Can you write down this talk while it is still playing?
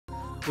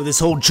Well, this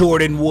whole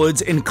Jordyn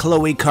Woods and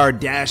Khloe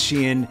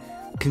Kardashian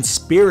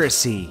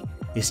conspiracy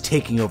is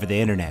taking over the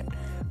internet.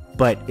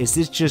 But is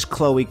this just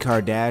Khloe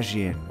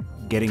Kardashian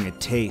getting a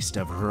taste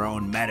of her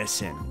own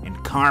medicine and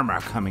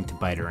karma coming to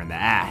bite her in the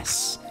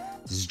ass?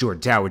 This is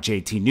Jordan Tower with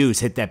JT News.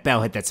 Hit that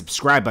bell, hit that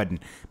subscribe button.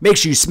 Make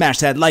sure you smash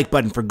that like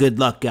button for good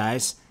luck,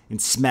 guys.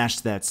 And smash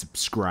that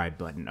subscribe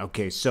button.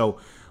 Okay, so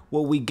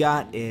what we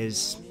got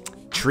is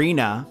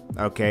Trina,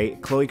 okay,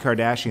 Khloe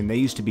Kardashian, they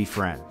used to be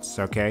friends,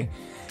 okay?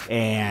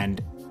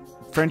 And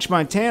French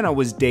Montana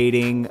was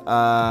dating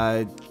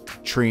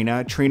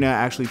Trina. Trina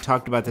actually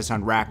talked about this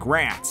on Rack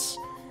Rants.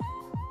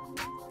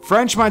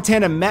 French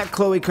Montana met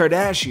Khloe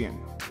Kardashian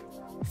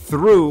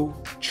through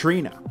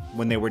Trina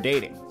when they were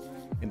dating.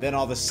 And then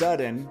all of a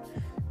sudden,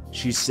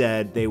 she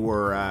said they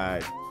were,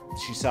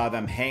 she saw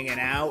them hanging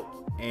out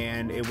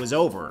and it was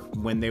over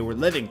when they were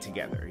living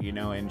together, you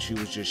know, and she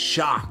was just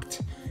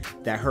shocked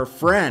that her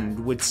friend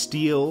would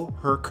steal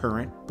her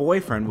current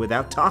boyfriend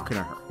without talking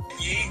to her.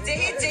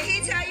 Did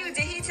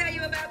he tell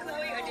you about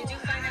Khloe, or did you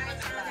find out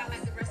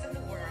like the rest of the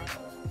world?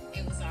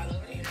 It was all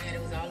over the internet.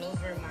 It was all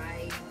over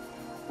my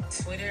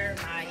Twitter,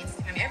 my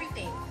Instagram,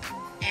 everything.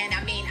 And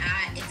I mean,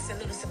 it's a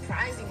little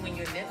surprising when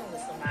you're living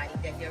with somebody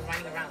that you're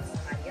running around with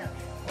somebody else.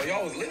 Oh,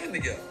 y'all was living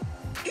together?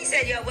 He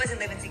said y'all wasn't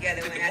living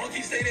together. Did the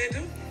monkey say that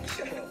too?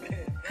 Shut up, man.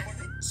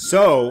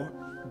 So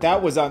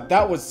that was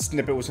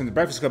snippet was from the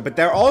Breakfast Club, but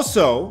they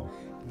also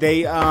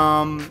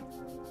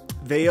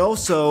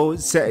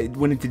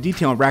went into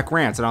detail on Rack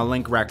Rants, and I'll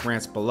link Rack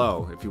Rants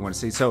below if you want to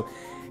see. So,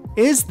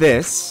 is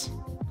this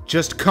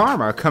just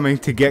karma coming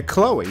to get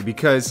Khloe?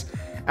 Because,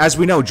 as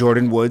we know,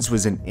 Jordyn Woods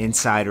was an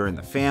insider in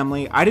the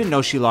family. I didn't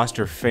know she lost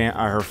her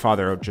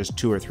father just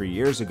 2 or 3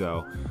 years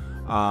ago.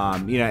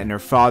 You know, and her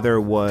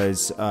father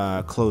was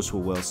close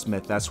with Will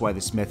Smith. That's why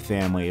the Smith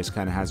family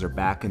kind of has her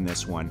back in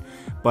this one.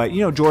 But,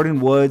 you know, Jordyn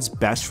Woods,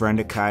 best friend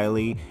of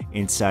Kylie,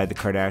 inside the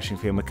Kardashian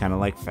family, kind of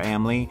like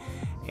family.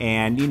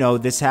 And, you know,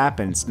 this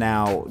happens.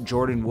 Now,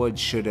 Jordyn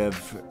Woods should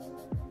have,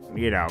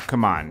 you know,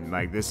 come on.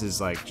 Like, this is,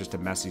 like, just a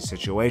messy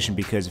situation.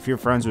 Because if you're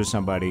friends with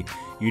somebody,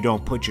 you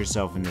don't put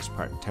yourself in this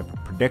type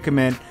of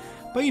predicament.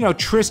 But, you know,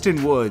 Tristan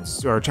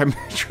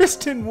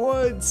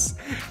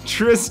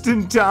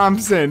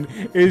Thompson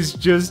is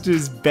just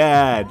as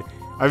bad.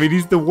 I mean,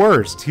 he's the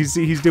worst.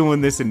 He's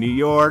doing this in New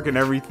York and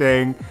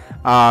everything.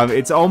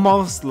 It's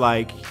almost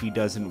like he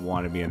doesn't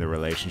want to be in the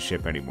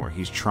relationship anymore.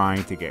 He's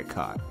trying to get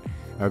caught.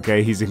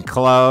 Okay, he's in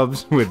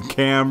clubs with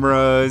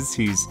cameras.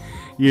 He's,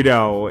 you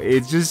know,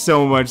 it's just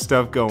so much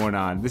stuff going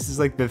on. This is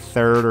like the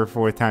 3rd or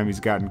 4th time he's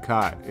gotten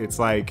caught. It's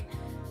like,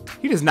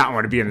 he does not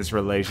want to be in this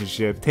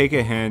relationship. Take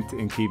a hint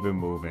and keep it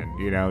moving.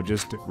 You know,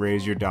 just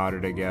raise your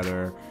daughter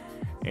together.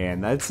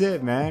 And that's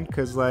it, man.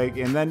 Because, like,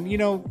 and then, you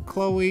know,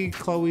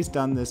 Khloe's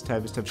done this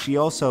type of stuff. She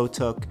also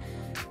took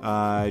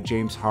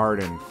James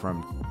Harden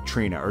from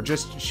Trina. Or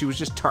she was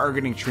just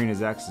targeting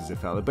Trina's ex, as it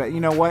felt. But you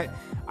know what?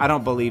 I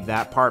don't believe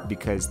that part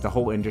because the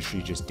whole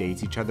industry just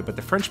dates each other. But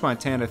the French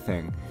Montana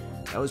thing,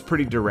 that was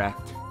pretty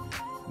direct.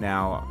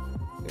 Now,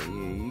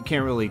 you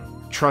can't really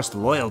trust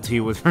loyalty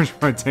with French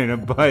Montana,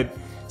 but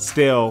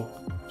still,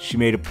 she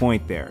made a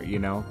point there, you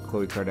know?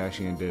 Khloe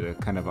Kardashian did a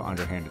kind of an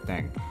underhanded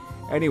thing.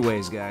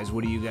 Anyways, guys,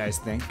 what do you guys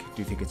think?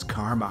 Do you think it's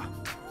karma?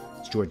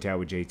 It's Jordan Tower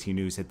with JT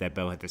News. Hit that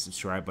bell, hit the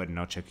subscribe button.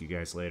 I'll check you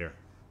guys later.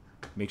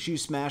 Make sure you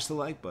smash the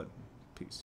like button. Peace.